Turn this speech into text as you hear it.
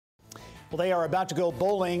Well, they are about to go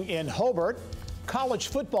bowling in Hobart. College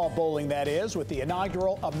football bowling, that is, with the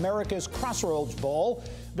inaugural America's Crossroads Bowl.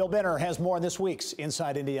 Bill Benner has more on this week's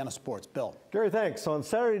Inside Indiana Sports. Bill. Gary, thanks. On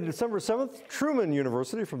Saturday, December 7th, Truman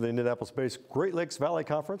University from the Indianapolis-based Great Lakes Valley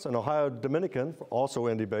Conference and Ohio Dominican, also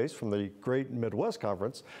Indy-based from the Great Midwest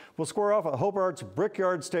Conference, will square off at Hobart's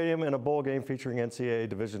Brickyard Stadium in a bowl game featuring NCAA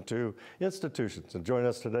Division II institutions. And join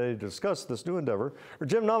us today to discuss this new endeavor are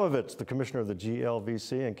Jim Naumovich, the commissioner of the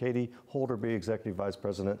GLVC, and Katie Holderby, executive vice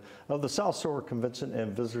president of the South Shore Convention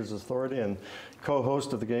and Visitors Authority and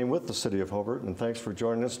co-host of the game with the city of Hobart. And thanks for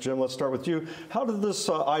joining us. Jim, let's start with you. How did this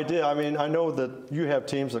idea, I know that you have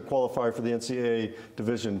teams that qualify for the NCAA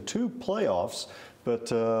Division II playoffs,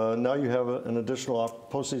 but now you have an additional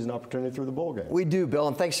postseason opportunity through the bowl game. We do, Bill,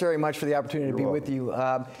 and thanks very much for the opportunity to be with you.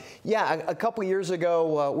 Yeah, a couple years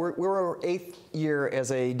ago, we're our 8th year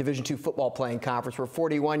as a Division II football playing conference. We're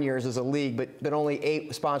 41 years as a league, but only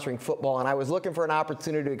 8 sponsoring football, and I was looking for an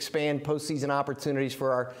opportunity to expand postseason opportunities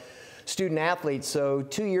for our student athletes. So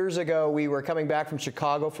 2 years ago, we were coming back from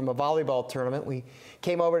Chicago from a volleyball tournament. We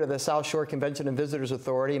came over to the South Shore Convention and Visitors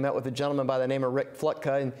Authority, met with a gentleman by the name of Rick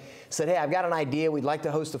Flutka, and said, hey, I've got an idea. We'd like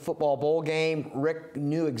to host a football bowl game. Rick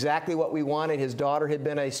knew exactly what we wanted. His daughter had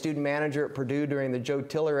been a student manager at Purdue during the Joe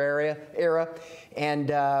Tiller era.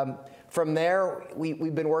 And from there,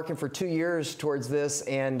 we've been working for 2 years towards this,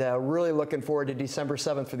 and really looking forward to December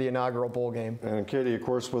 7th for the inaugural bowl game. And Katie, of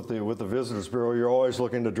course, with the Visitors Bureau, you're always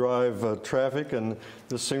looking to drive traffic, and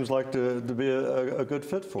this seems like to be a good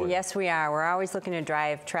fit for you. Yes, we are. We're always looking to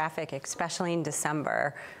drive traffic, especially in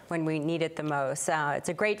December when we need it the most. It's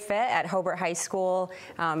a great fit at Hobart High School,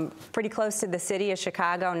 pretty close to the city of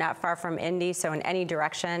Chicago, not far from Indy, so in any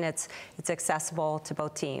direction, it's accessible to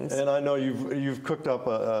both teams. And I know you've cooked up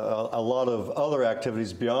a lot of other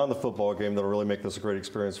activities beyond the football game that'll really make this a great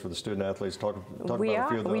experience for the student athletes. Talk about a few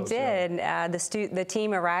of those. We did. Yeah. The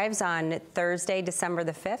team arrives on Thursday, December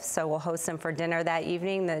the 5th, so we'll host them for dinner that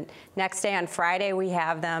evening. The next day on Friday, we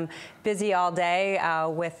have them busy all day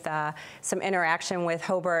with some interaction with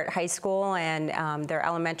Hobart High School and their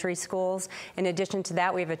elementary schools. In addition to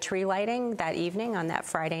that, we have a tree lighting that evening on that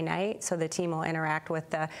Friday night, so the team will interact with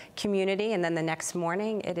the community, and then the next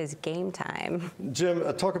morning, it is game time. Jim,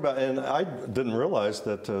 talk about, and I didn't realize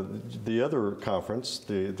that the other conference,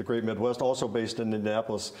 the Great Midwest, also based in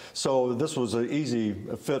Indianapolis, so this was an easy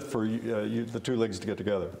fit for the two leagues to get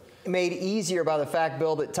together. Made easier by the fact,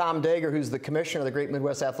 Bill, that Tom Dager, who's the commissioner of the Great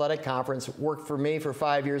Midwest Athletic Conference, worked for me for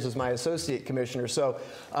 5 years as my associate commissioner. So,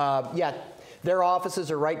 yeah, their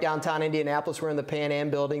offices are right downtown Indianapolis. We're in the Pan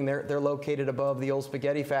Am building. They're located above the old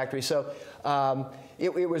spaghetti factory. So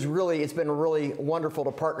it's been really wonderful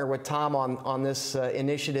to partner with Tom on this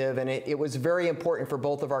initiative, and it was very important for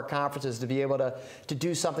both of our conferences to be able to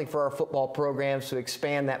do something for our football programs to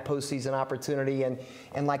expand that postseason opportunity. And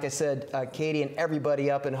like I said, Katie and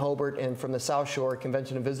everybody up in Hobart and from the South Shore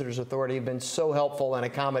Convention and Visitors Authority have been so helpful and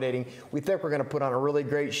accommodating. We think we're going to put on a really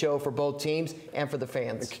great show for both teams and for the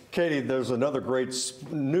fans. Katie, there's another great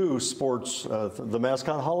new sports, the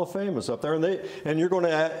Mascot Hall of Fame is up there, and you're going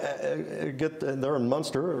to they're in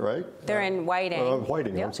Munster, right? They're in Whiting.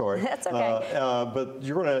 Whiting, yep. I'm sorry. That's okay. But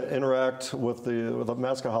you're going to interact with the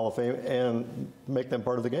Mascot Hall of Fame and make them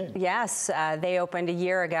part of the game. Yes, they opened a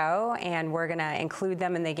year ago, and we're going to include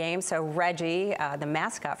them in the game. So Reggie, the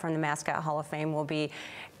mascot from the Mascot Hall of Fame, will be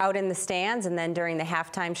out in the stands, and then during the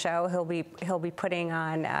halftime show, he'll be putting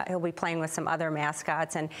on, he'll be playing with some other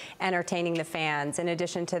mascots and entertaining the fans. In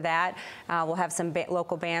addition to that, we'll have some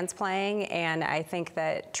local bands playing, and I think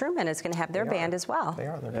that Truman is going to have their band as well. They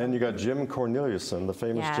are. And you got Jim Corneliuson, the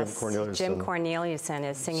famous Jim Corneliuson. Jim Corneliuson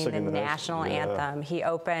is singing the national anthem. He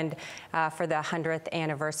opened for the 100th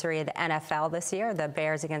anniversary of the NFL this year, the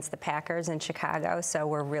Bears against the Packers in Chicago. So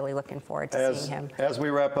we're really looking forward to seeing him. As we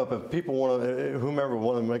wrap up, if people want to, whomever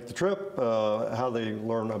want to make the trip, how they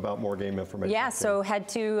learn about more game information? Yeah, so head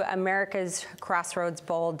to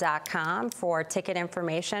americascrossroadsbowl.com for ticket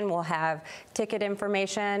information. We'll have ticket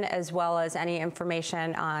information as well as any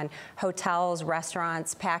information on hotels,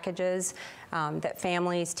 restaurants, packages that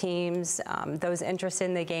families, teams, those interested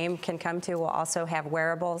in the game can come to. We'll also have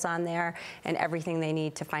wearables on there and everything they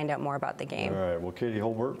need to find out more about the game. All right. Well, Katie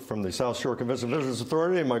Holderby from the South Shore Convention and Visitors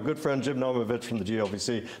Authority and my good friend Jim Naumovich from the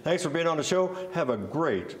GLVC. Thanks for being on the show. Have a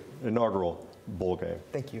great inaugural bowl game.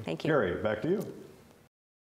 Thank you. Thank you. Gary, back to you.